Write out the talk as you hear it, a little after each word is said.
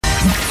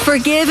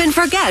Forgive and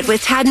Forget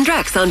with Tad and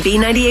Drex on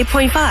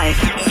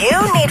B98.5.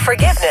 You need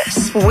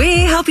forgiveness. We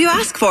help you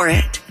ask for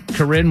it.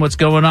 Corrine, what's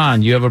going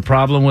on? You have a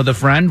problem with a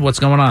friend? What's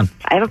going on?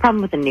 I have a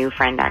problem with a new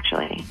friend,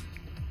 actually.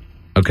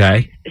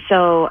 Okay.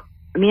 So,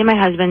 me and my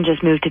husband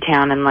just moved to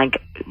town, and,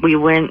 we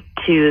went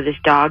to this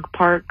dog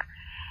park,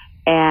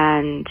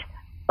 and,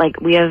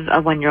 we have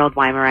a 1-year-old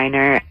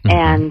Weimaraner,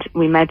 and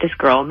we met this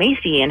girl,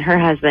 Macy, and her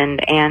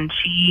husband, and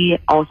she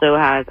also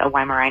has a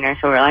Weimaraner,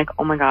 so we're like,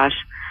 oh my gosh,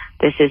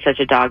 this is such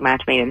a dog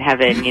match made in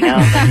heaven, you know?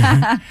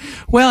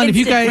 Well, and if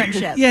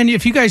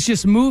you guys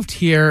just moved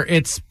here,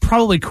 it's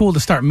probably cool to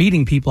start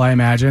meeting people, I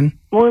imagine.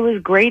 Well, it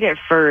was great at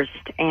first,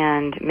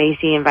 and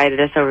Macy invited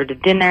us over to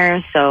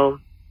dinner, so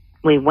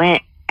we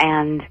went,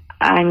 and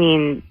I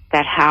mean,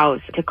 that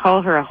house, to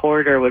call her a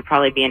hoarder would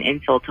probably be an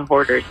insult to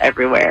hoarders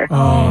everywhere.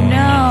 Oh,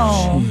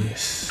 no.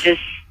 Geez.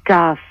 Just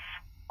stuff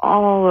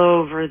all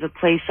over the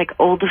place,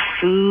 old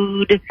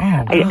food.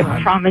 Oh,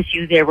 I promise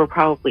you there were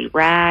probably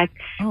rats.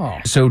 Oh.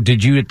 So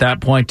did you at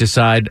that point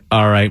decide,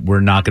 all right,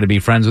 we're not going to be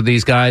friends with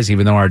these guys,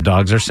 even though our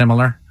dogs are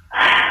similar?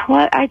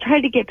 Well, I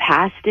tried to get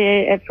past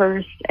it at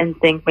first and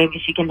think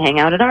maybe she can hang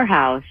out at our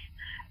house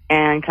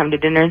and come to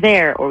dinner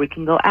there, or we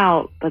can go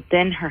out. But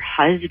then her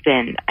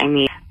husband,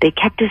 they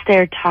kept us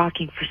there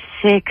talking for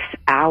 6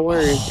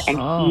 hours, and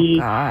he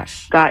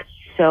got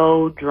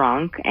so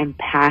drunk and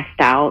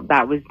passed out.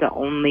 That was the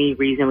only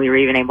reason we were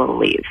even able to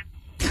leave.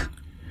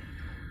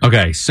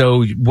 Okay,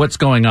 so what's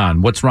going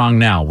on? What's wrong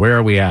now? Where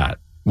are we at?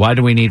 Why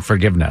do we need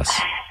forgiveness?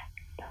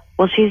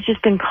 Well, she's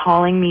just been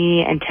calling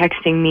me and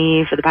texting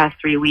me for the past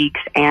 3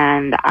 weeks,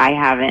 and I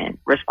haven't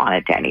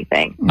responded to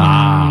anything.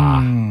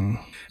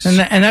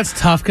 And that's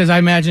tough, because I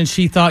imagine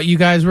she thought you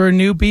guys were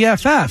new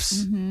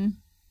BFFs. Mm-hmm.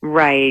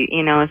 Right.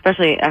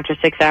 Especially after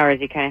 6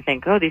 hours, you kind of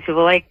think, oh, these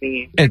people like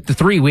me. At the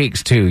 3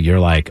 weeks, too, you're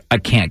like, I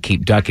can't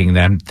keep ducking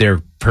them. They're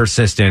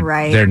persistent.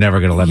 Right. They're never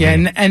going to let me.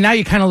 Yeah, and now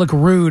you kind of look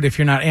rude if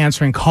you're not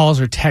answering calls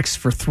or texts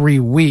for 3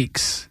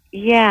 weeks.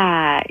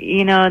 Yeah.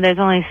 There's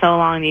only so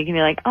long you can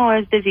be like, oh, I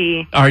was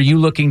busy. Are you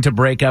looking to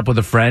break up with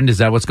a friend? Is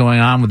that what's going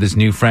on with this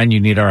new friend? You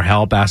need our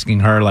help,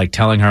 asking her,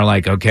 telling her,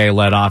 okay,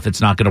 let off. It's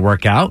not going to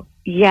work out?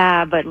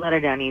 Yeah, but let her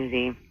down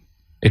easy.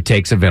 It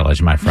takes a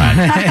village, my friend.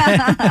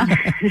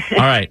 All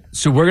right.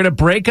 So we're going to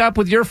break up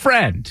with your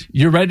friend.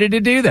 You're ready to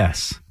do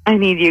this? I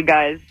need you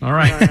guys. All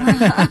right.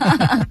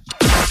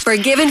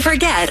 Forgive and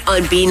Forget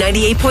on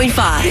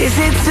B98.5. Is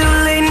it too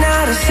late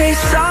now to say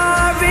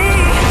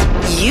sorry?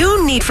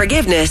 You need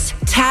forgiveness.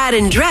 Tad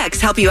and Drex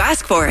help you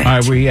ask for it. All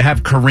right, we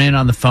have Corrine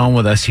on the phone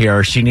with us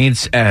here. She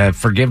needs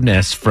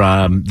forgiveness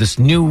from this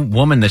new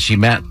woman that she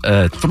met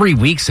 3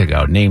 weeks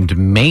ago named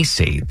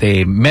Macy.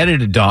 They met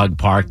at a dog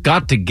park,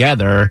 got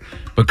together,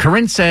 but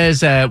Corrine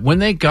says when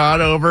they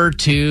got over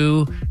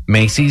to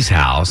Macy's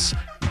house,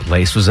 the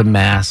place was a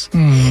mess,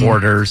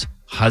 hoarders,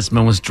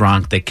 husband was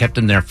drunk. They kept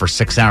him there for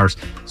 6 hours.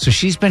 So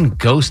she's been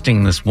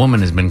ghosting this woman,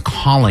 has been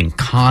calling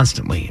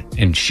constantly,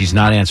 and she's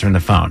not answering the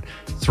phone.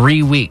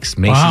 3 weeks,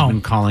 Macy's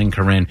been calling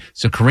Corrine.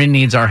 So Corrine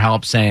needs our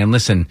help saying,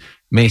 listen,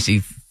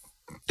 Macy,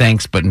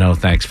 thanks, but no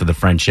thanks for the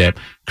friendship.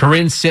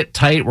 Corrine, sit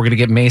tight. We're going to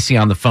get Macy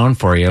on the phone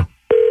for you.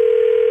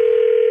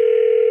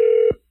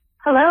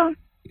 Hello?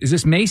 Is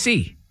this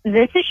Macy?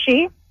 This is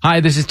she.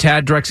 Hi, this is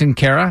Tad, Drex, and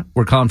Kara.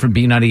 We're calling from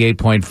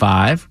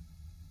B98.5.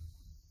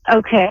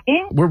 Okay.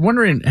 We're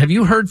wondering, have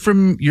you heard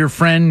from your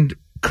friend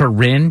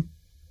Corrine?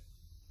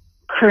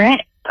 Corrine?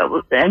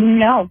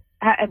 No.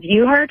 Have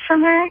you heard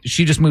from her?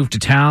 She just moved to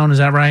town, is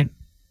that right?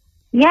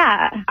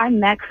 Yeah. I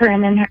met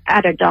Corrine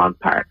at a dog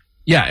park.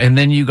 Yeah, and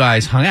then you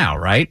guys hung out,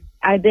 right?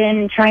 I've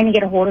been trying to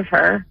get a hold of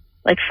her,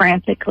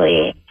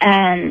 frantically,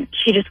 and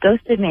she just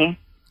ghosted me.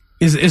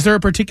 Is there a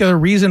particular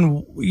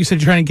reason you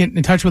said you're trying to get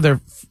in touch with her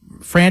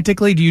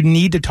frantically? Do you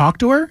need to talk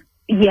to her?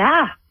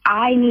 Yeah.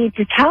 I need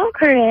to tell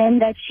Corrine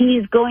that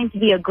she's going to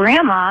be a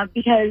grandma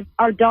because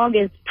our dog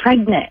is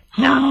pregnant.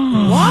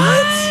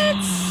 What?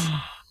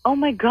 Oh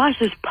my gosh,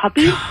 there's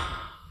puppies?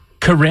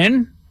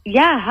 Corinne?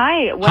 Yeah,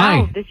 hi. Wow,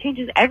 Hi. This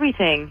changes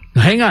everything.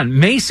 Hang on,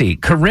 Macy.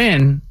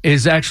 Corinne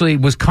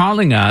was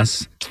calling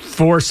us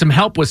for some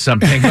help with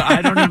something, but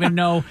I don't even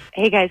know.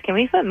 Hey guys, can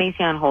we put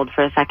Macy on hold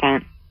for a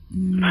second?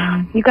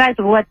 You guys,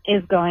 what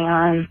is going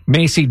on?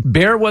 Macy,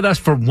 bear with us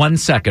for 1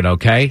 second,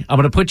 okay? I'm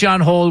going to put you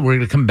on hold. We're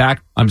going to come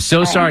back. I'm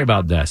so sorry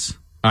about this.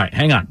 All right,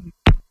 hang on.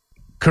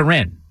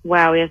 Corinne.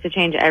 Wow, we have to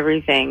change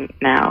everything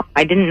now.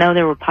 I didn't know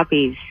there were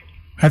puppies.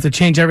 Have to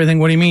change everything?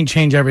 What do you mean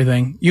change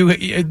everything?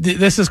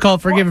 This is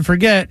called Forgive and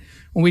Forget.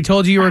 When we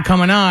told you were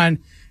coming on,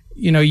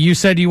 you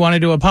said you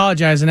wanted to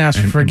apologize and ask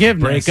for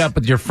forgiveness. Break up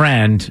with your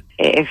friend.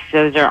 If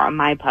those are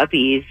my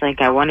puppies,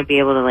 I want to be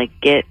able to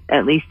get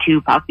at least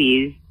 2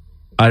 puppies.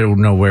 I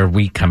don't know where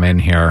we come in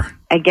here.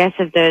 I guess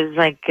if there's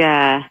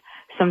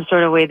some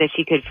sort of way that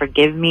she could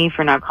forgive me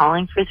for not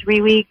calling for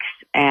 3 weeks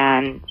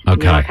and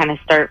kind of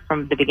start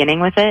from the beginning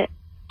with it.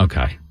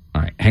 Okay.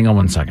 All right. Hang on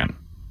 1 second.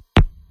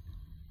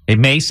 Hey,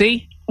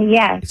 Macy?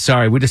 Yes.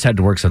 Sorry, we just had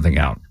to work something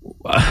out.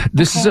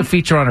 This is a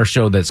feature on our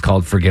show that's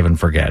called Forgive and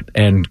Forget.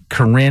 And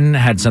Corinne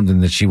had something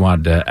that she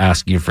wanted to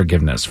ask you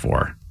forgiveness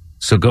for.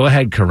 So go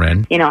ahead,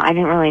 Corrine. I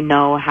didn't really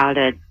know how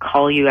to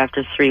call you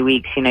after 3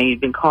 weeks. You'd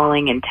been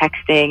calling and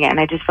texting, and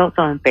I just felt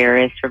so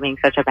embarrassed for being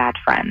such a bad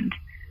friend.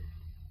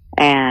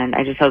 And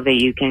I just hope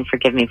that you can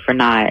forgive me for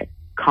not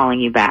calling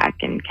you back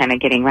and kind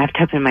of getting wrapped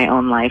up in my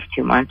own life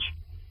too much.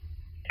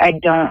 I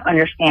don't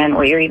understand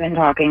what you're even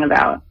talking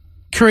about.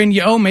 Corrine,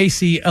 you owe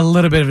Macy a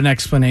little bit of an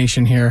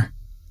explanation here.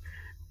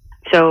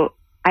 So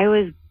I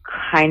was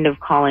kind of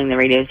calling the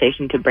radio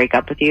station to break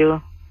up with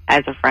you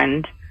as a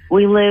friend.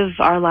 We live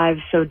our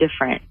lives so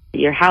different.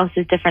 Your house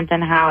is different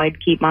than how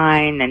I'd keep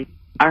mine, and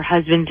our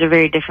husbands are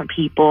very different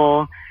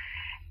people.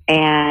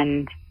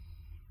 And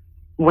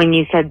when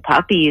you said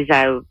puppies,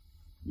 I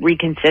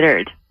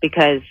reconsidered,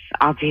 because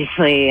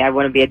obviously I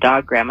want to be a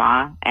dog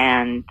grandma,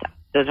 and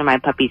those are my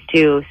puppies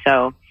too.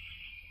 So,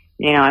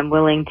 I'm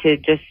willing to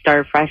just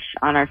start fresh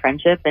on our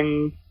friendship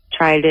and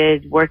try to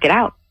work it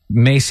out.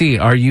 Macy,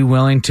 are you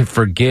willing to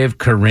forgive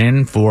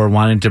Corrine for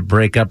wanting to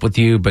break up with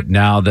you, but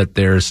now that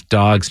there's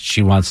dogs,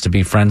 she wants to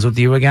be friends with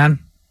you again?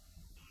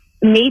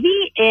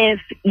 Maybe if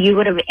you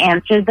would have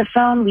answered the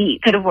phone, we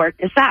could have worked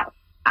this out.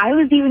 I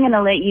was even going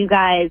to let you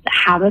guys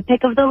have a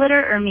pick of the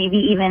litter, or maybe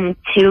even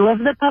 2 of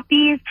the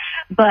puppies.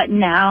 But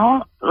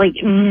now,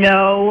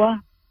 no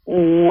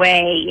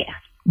way.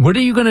 What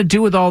are you going to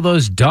do with all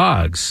those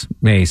dogs,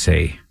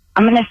 Macy?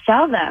 I'm going to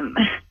sell them.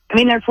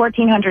 They're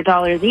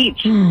 $1,400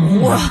 each.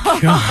 Oh,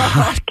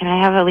 God. Can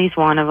I have at least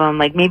one of them?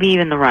 Maybe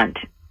even the runt.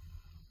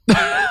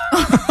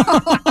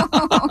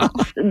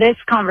 This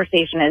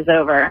conversation is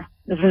over.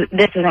 This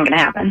isn't going to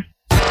happen.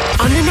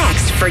 On the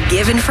next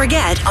Forgive and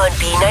Forget on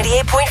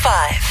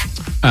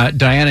B98.5.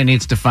 Diana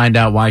needs to find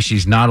out why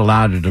she's not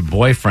allowed at her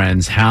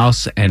boyfriend's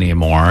house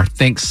anymore.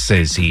 Thinks,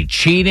 is he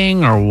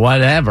cheating or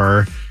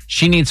whatever?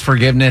 She needs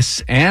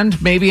forgiveness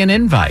and maybe an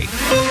invite.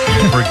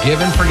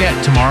 Forgive and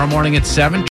Forget tomorrow morning at 7.